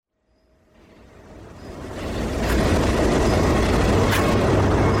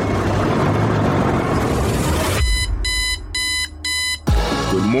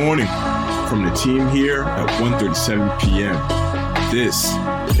morning from the team here at 1:37 p.m. This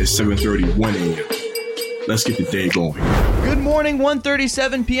is 7:31 a.m. Let's get the day going. Good morning,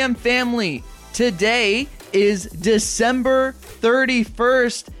 1:37 p.m. family. Today is December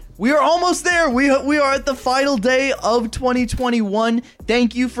 31st. We are almost there. We are at the final day of 2021.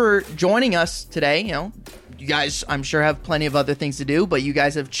 Thank you for joining us today. You guys, I'm sure, have plenty of other things to do, but you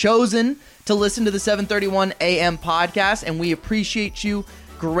guys have chosen to listen to the 7:31 a.m. podcast, and we appreciate you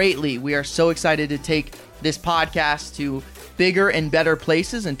greatly. We are so excited to take this podcast to bigger and better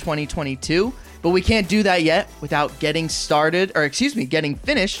places in 2022, but we can't do that yet without getting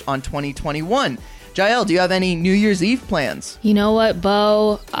finished on 2021. Jael, do you have any New Year's Eve plans? You know what,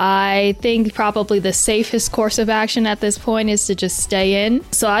 Bo? I think probably the safest course of action at this point is to just stay in.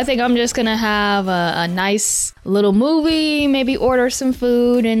 So I think I'm just going to have a nice little movie, maybe order some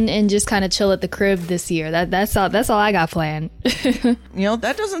food and just kind of chill at the crib this year. That's all I got planned.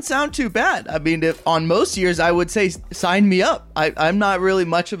 That doesn't sound too bad. I mean, on most years, I would say sign me up. I'm not really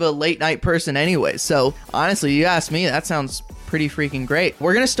much of a late night person anyway. So honestly, you ask me, that sounds pretty freaking great.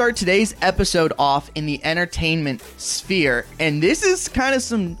 We're going to start today's episode off in the entertainment sphere. And this is kind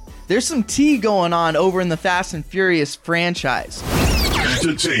of there's some tea going on over in the Fast and Furious franchise.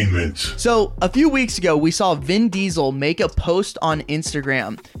 Entertainment. So a few weeks ago, we saw Vin Diesel make a post on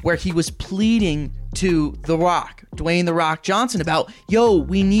Instagram where he was pleading to The Rock, Dwayne "The Rock" Johnson, about,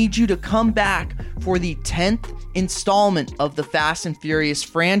 we need you to come back for the 10th installment of the Fast and Furious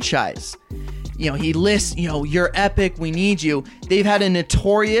franchise. He lists, you're epic, we need you. They've had a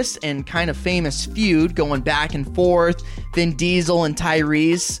notorious and kind of famous feud going back and forth. Vin Diesel and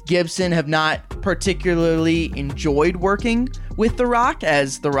Tyrese Gibson have not particularly enjoyed working with The Rock,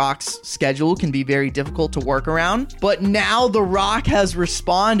 as The Rock's schedule can be very difficult to work around. But now The Rock has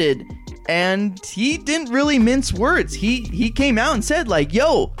responded, and he didn't really mince words. He came out and said,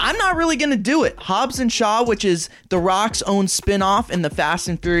 I'm not really going to do it. Hobbs and Shaw, which is The Rock's own spinoff in the Fast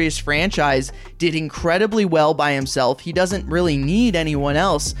and Furious franchise, did incredibly well by himself. He doesn't really need anyone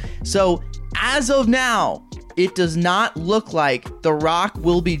else. So as of now, it does not look like The Rock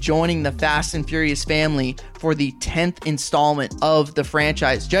will be joining the Fast and Furious family for the 10th installment of the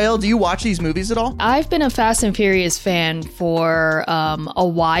franchise. Jael, do you watch these movies at all? I've been a Fast and Furious fan for a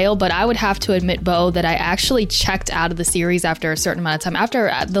while, but I would have to admit, Bo, that I actually checked out of the series after a certain amount of time,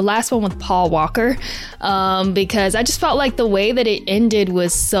 after the last one with Paul Walker, because I just felt like the way that it ended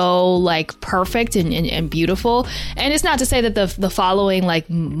was so perfect and beautiful. And it's not to say that the following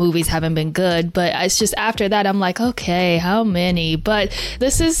movies haven't been good, but it's just after that I'm like, okay, how many? But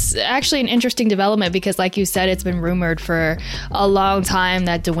this is actually an interesting development because, like you said, it's been rumored for a long time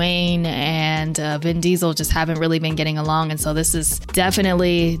that Dwayne and Vin Diesel just haven't really been getting along. And so this is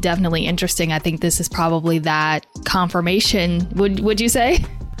definitely interesting. I think this is probably that confirmation. Would you say?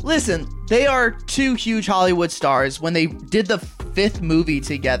 Listen, they are two huge Hollywood stars. When they did the 5th movie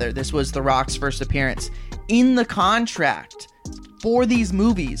together, this was The Rock's first appearance. In the contract for these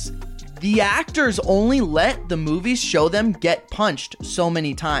movies, the actors only let the movies show them get punched so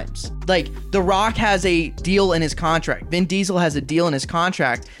many times. The Rock has a deal in his contract. Vin Diesel has a deal in his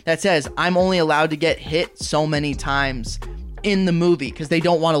contract that says, I'm only allowed to get hit so many times in the movie because they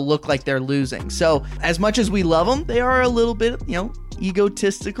don't want to look like they're losing. So as much as we love them, they are a little bit,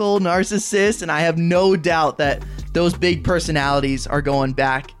 egotistical narcissists. And I have no doubt that those big personalities are going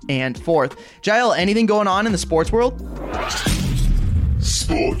back and forth. Jael, anything going on in the sports world?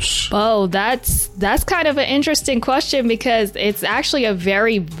 Sports. Oh, that's kind of an interesting question because it's actually a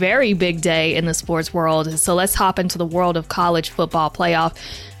very, very big day in the sports world. So let's hop into the world of college football playoff.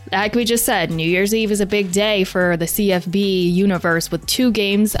 Like we just said, New Year's Eve is a big day for the CFB universe with 2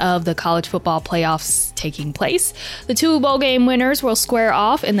 games of the college football playoffs taking place. The 2 bowl game winners will square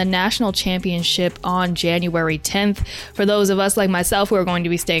off in the national championship on January 10th. For those of us like myself who are going to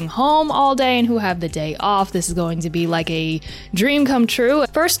be staying home all day and who have the day off, this is going to be like a dream come true.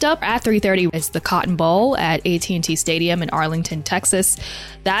 First up at 3:30 is the Cotton Bowl at AT&T Stadium in Arlington, Texas.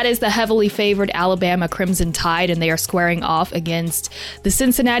 That is the heavily favored Alabama Crimson Tide, and they are squaring off against the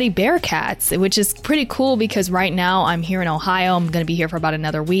Cincinnati Bearcats, which is pretty cool because right now I'm here in Ohio. I'm going to be here for about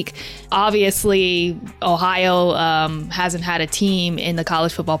another week. Obviously, Ohio hasn't had a team in the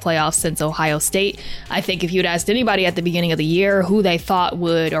college football playoffs since Ohio State. I think if you'd asked anybody at the beginning of the year who they thought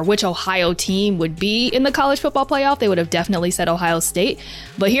would, or which Ohio team would be in the college football playoff, they would have definitely said Ohio State.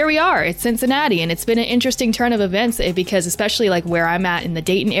 But here we are. It's Cincinnati, and it's been an interesting turn of events because especially where I'm at in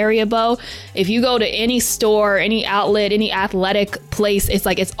the Dayton area, Bo, if you go to any store, any outlet, any athletic place,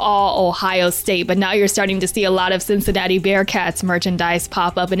 it's was all Ohio State, but now you're starting to see a lot of Cincinnati Bearcats merchandise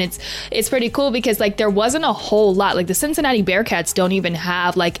pop up, and it's pretty cool because like there wasn't a whole lot. Like the Cincinnati Bearcats don't even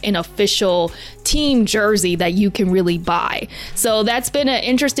have like an official team jersey that you can really buy. So that's been an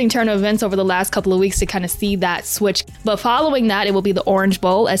interesting turn of events over the last couple of weeks to kind of see that switch. But following that, it will be the Orange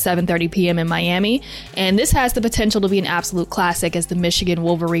Bowl at 7:30 p.m. in Miami, and this has the potential to be an absolute classic as the Michigan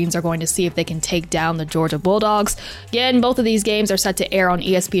Wolverines are going to see if they can take down the Georgia Bulldogs. Again, both of these games are set to air on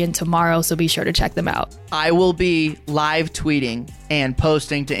ESPN tomorrow, so be sure to check them out. I will be live tweeting and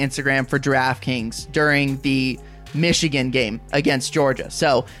posting to Instagram for DraftKings during the Michigan game against Georgia.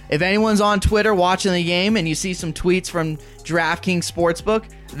 So if anyone's on Twitter watching the game and you see some tweets from DraftKings Sportsbook,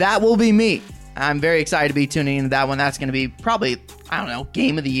 that will be me. I'm very excited to be tuning into that one. That's going to be probably, I don't know,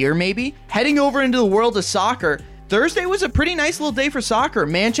 game of the year maybe. Heading over into the world of soccer, Thursday was a pretty nice little day for soccer.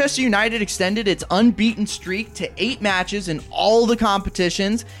 Manchester United extended its unbeaten streak to 8 matches in all the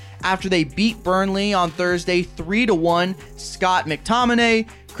competitions after they beat Burnley on Thursday 3-1. Scott McTominay,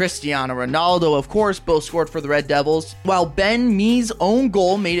 Cristiano Ronaldo, of course, both scored for the Red Devils, while Ben Mee's own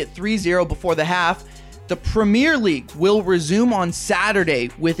goal made it 3-0 before the half. The Premier League will resume on Saturday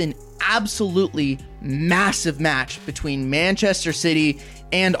with an absolutely massive match between Manchester City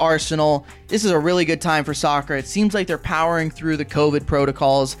and Arsenal. This is a really good time for soccer. It seems like they're powering through the COVID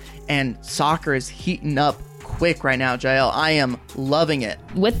protocols, and soccer is heating up quick right now, Jael. I am loving it.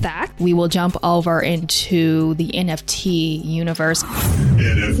 With that, we will jump over into the NFT universe.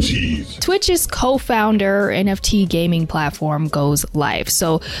 NFTs. Twitch's co-founder NFT gaming platform goes live.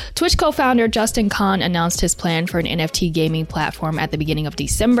 So Twitch co-founder Justin Kan announced his plan for an NFT gaming platform at the beginning of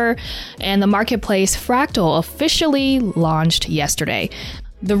December, and the marketplace Fractal officially launched yesterday.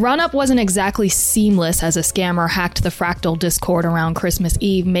 The run-up wasn't exactly seamless as a scammer hacked the Fractal Discord around Christmas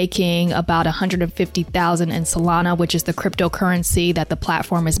Eve, making about $150,000 in Solana, which is the cryptocurrency that the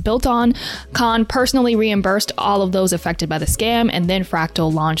platform is built on. Khan personally reimbursed all of those affected by the scam, and then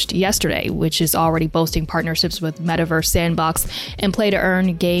Fractal launched yesterday, which is already boasting partnerships with Metaverse Sandbox and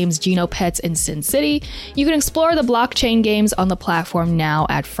play-to-earn games Geno Pets and Sin City. You can explore the blockchain games on the platform now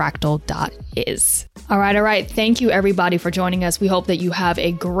at fractal.is. All right. Thank you, everybody, for joining us. We hope that you have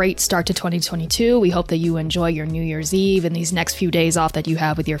a great start to 2022. We hope that you enjoy your New Year's Eve and these next few days off that you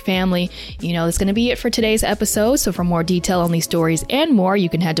have with your family. You know, that's going to be it for today's episode. So for more detail on these stories and more, you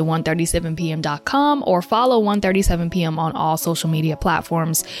can head to 137pm.com or follow 137pm on all social media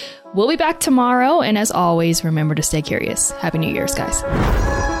platforms. We'll be back tomorrow. And as always, remember to stay curious. Happy New Year's, guys.